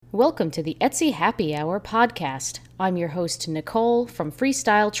Welcome to the Etsy Happy Hour podcast. I'm your host, Nicole from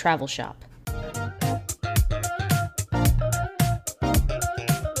Freestyle Travel Shop.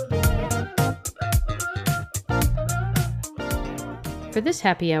 For this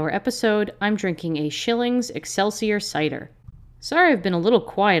Happy Hour episode, I'm drinking a Schillings Excelsior cider. Sorry I've been a little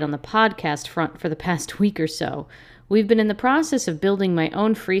quiet on the podcast front for the past week or so. We've been in the process of building my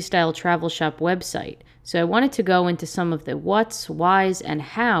own Freestyle Travel Shop website, so I wanted to go into some of the whats, whys, and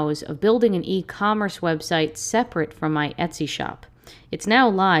hows of building an e-commerce website separate from my Etsy shop. It's now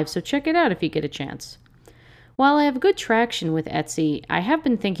live, so check it out if you get a chance. While I have good traction with Etsy, I have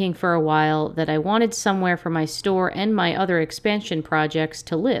been thinking for a while that I wanted somewhere for my store and my other expansion projects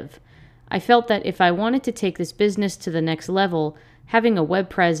to live. I felt that if I wanted to take this business to the next level, having a web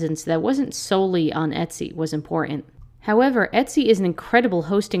presence that wasn't solely on Etsy was important. However, Etsy is an incredible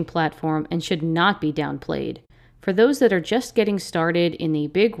hosting platform and should not be downplayed. For those that are just getting started in the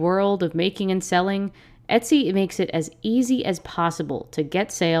big world of making and selling, Etsy makes it as easy as possible to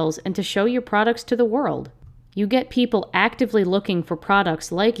get sales and to show your products to the world. You get people actively looking for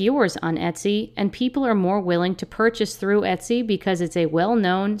products like yours on Etsy, and people are more willing to purchase through Etsy because it's a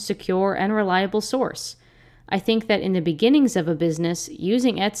well-known, secure, and reliable source. I think that in the beginnings of a business,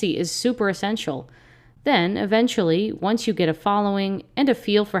 using Etsy is super essential. Then, eventually, once you get a following and a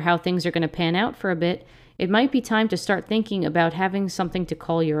feel for how things are going to pan out for a bit, it might be time to start thinking about having something to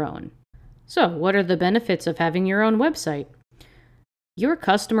call your own. So, what are the benefits of having your own website? Your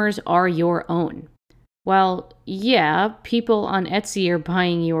customers are your own. Well, yeah, people on Etsy are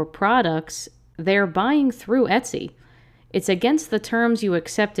buying your products, they're buying through Etsy. It's against the terms you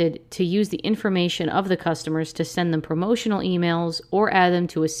accepted to use the information of the customers to send them promotional emails or add them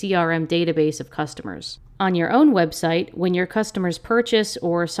to a CRM database of customers. On your own website, when your customers purchase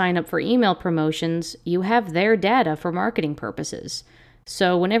or sign up for email promotions, you have their data for marketing purposes.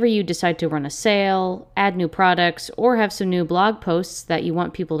 So whenever you decide to run a sale, add new products, or have some new blog posts that you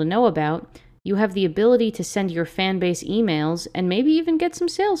want people to know about, you have the ability to send your fan base emails and maybe even get some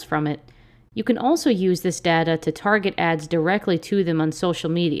sales from it. You can also use this data to target ads directly to them on social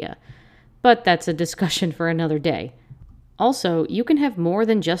media, but that's a discussion for another day. Also, you can have more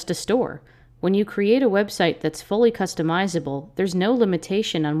than just a store. When you create a website that's fully customizable, there's no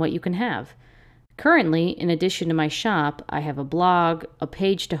limitation on what you can have. Currently, in addition to my shop, I have a blog, a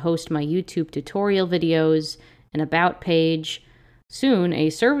page to host my YouTube tutorial videos, an about page, soon a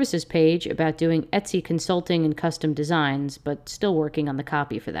services page about doing Etsy consulting and custom designs, but still working on the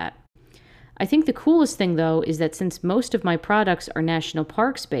copy for that. I think the coolest thing, though, is that since most of my products are national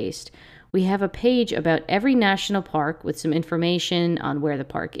parks based, we have a page about every national park with some information on where the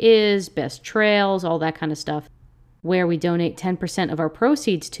park is, best trails, all that kind of stuff, where we donate 10% of our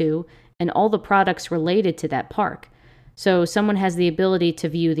proceeds to, and all the products related to that park. So someone has the ability to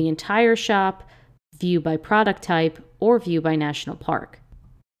view the entire shop, view by product type, or view by national park.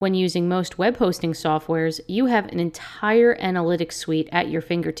 When using most web hosting softwares, you have an entire analytics suite at your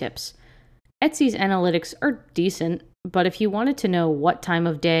fingertips. Etsy's analytics are decent, but if you wanted to know what time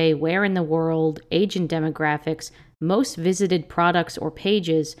of day, where in the world, age and demographics, most visited products or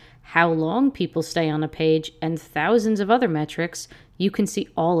pages, how long people stay on a page, and thousands of other metrics, you can see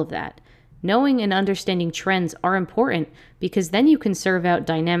all of that. Knowing and understanding trends are important because then you can serve out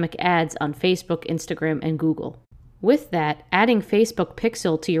dynamic ads on Facebook, Instagram, and Google. With that, adding Facebook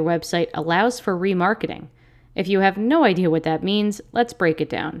Pixel to your website allows for remarketing. If you have no idea what that means, let's break it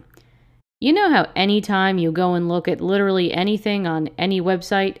down. You know how anytime you go and look at literally anything on any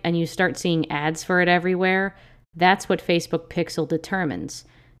website and you start seeing ads for it everywhere? That's what Facebook Pixel determines.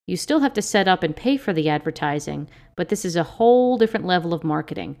 You still have to set up and pay for the advertising, but this is a whole different level of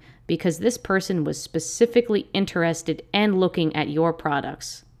marketing because this person was specifically interested and looking at your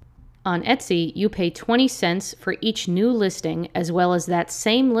products. On Etsy, you pay 20 cents for each new listing as well as that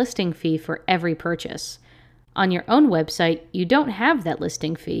same listing fee for every purchase. On your own website, you don't have that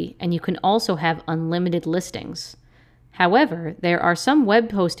listing fee, and you can also have unlimited listings. However, there are some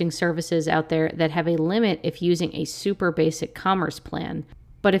web hosting services out there that have a limit if using a super basic commerce plan.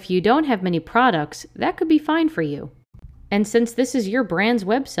 But if you don't have many products, that could be fine for you. And since this is your brand's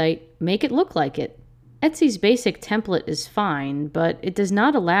website, make it look like it. Etsy's basic template is fine, but it does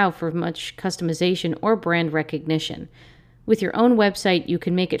not allow for much customization or brand recognition. With your own website, you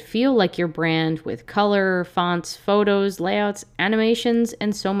can make it feel like your brand with color, fonts, photos, layouts, animations,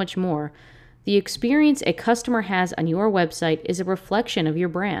 and so much more. The experience a customer has on your website is a reflection of your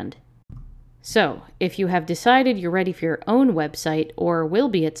brand. So, if you have decided you're ready for your own website, or will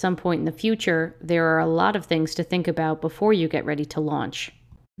be at some point in the future, there are a lot of things to think about before you get ready to launch.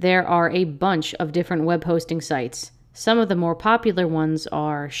 There are a bunch of different web hosting sites. Some of the more popular ones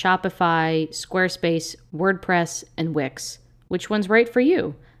are Shopify, Squarespace, WordPress, and Wix. Which one's right for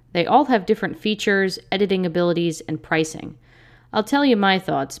you? They all have different features, editing abilities, and pricing. I'll tell you my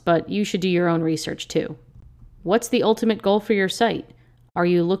thoughts, but you should do your own research too. What's the ultimate goal for your site? Are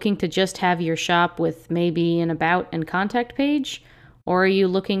you looking to just have your shop with maybe an about and contact page? Or are you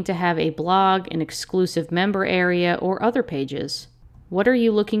looking to have a blog, an exclusive member area, or other pages? What are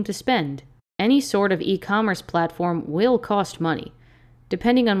you looking to spend? Any sort of e-commerce platform will cost money.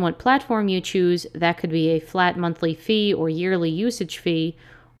 Depending on what platform you choose, that could be a flat monthly fee or yearly usage fee,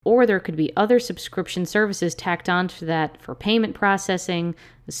 or there could be other subscription services tacked onto that for payment processing,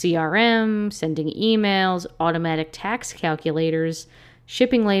 the CRM, sending emails, automatic tax calculators,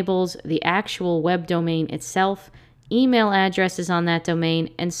 shipping labels, the actual web domain itself, email addresses on that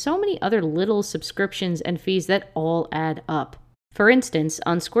domain, and so many other little subscriptions and fees that all add up. For instance,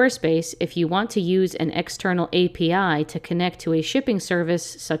 on Squarespace, if you want to use an external API to connect to a shipping service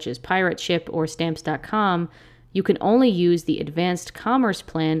such as PirateShip or Stamps.com, you can only use the Advanced Commerce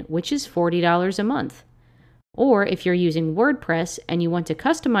plan, which is $40 a month. Or if you're using WordPress and you want to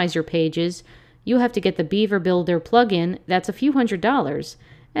customize your pages, you have to get the Beaver Builder plugin, that's a few $100s,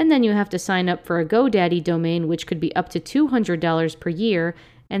 and then you have to sign up for a GoDaddy domain, which could be up to $200 per year,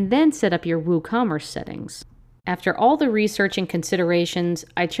 and then set up your WooCommerce settings. After all the research and considerations,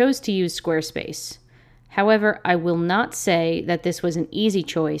 I chose to use Squarespace. However, I will not say that this was an easy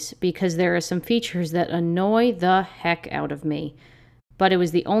choice because there are some features that annoy the heck out of me. But it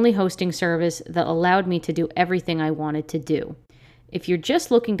was the only hosting service that allowed me to do everything I wanted to do. If you're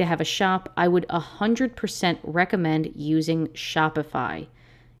just looking to have a shop, I would 100% recommend using Shopify.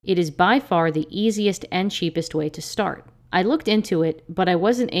 It is by far the easiest and cheapest way to start. I looked into it, but I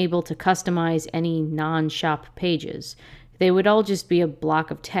wasn't able to customize any non-shop pages. They would all just be a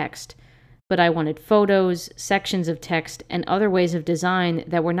block of text. But I wanted photos, sections of text, and other ways of design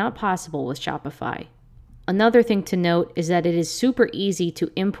that were not possible with Shopify. Another thing to note is that it is super easy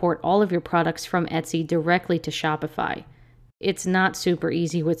to import all of your products from Etsy directly to Shopify. It's not super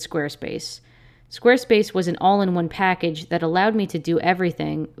easy with Squarespace. Squarespace was an all-in-one package that allowed me to do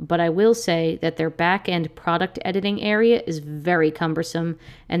everything, but I will say that their back-end product editing area is very cumbersome,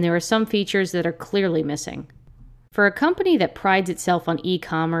 and there are some features that are clearly missing. For a company that prides itself on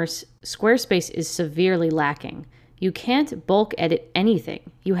e-commerce, Squarespace is severely lacking. You can't bulk edit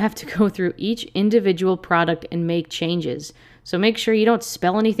anything. You have to go through each individual product and make changes, so make sure you don't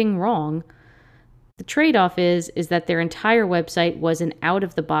spell anything wrong. The trade-off is that their entire website was an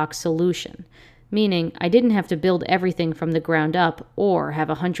out-of-the-box solution, meaning I didn't have to build everything from the ground up or have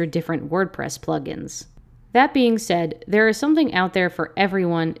 100 different WordPress plugins. That being said, there is something out there for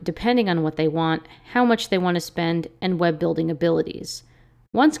everyone depending on what they want, how much they want to spend, and web building abilities.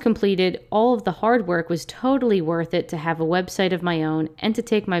 Once completed, all of the hard work was totally worth it to have a website of my own and to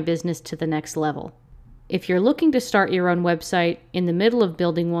take my business to the next level. If you're looking to start your own website, in the middle of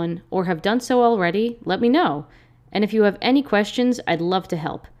building one, or have done so already, let me know. And if you have any questions, I'd love to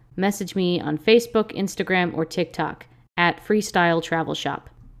help. Message me on Facebook, Instagram, or TikTok @Freestyle Travel Shop.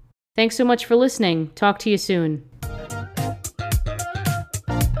 Thanks so much for listening. Talk to you soon.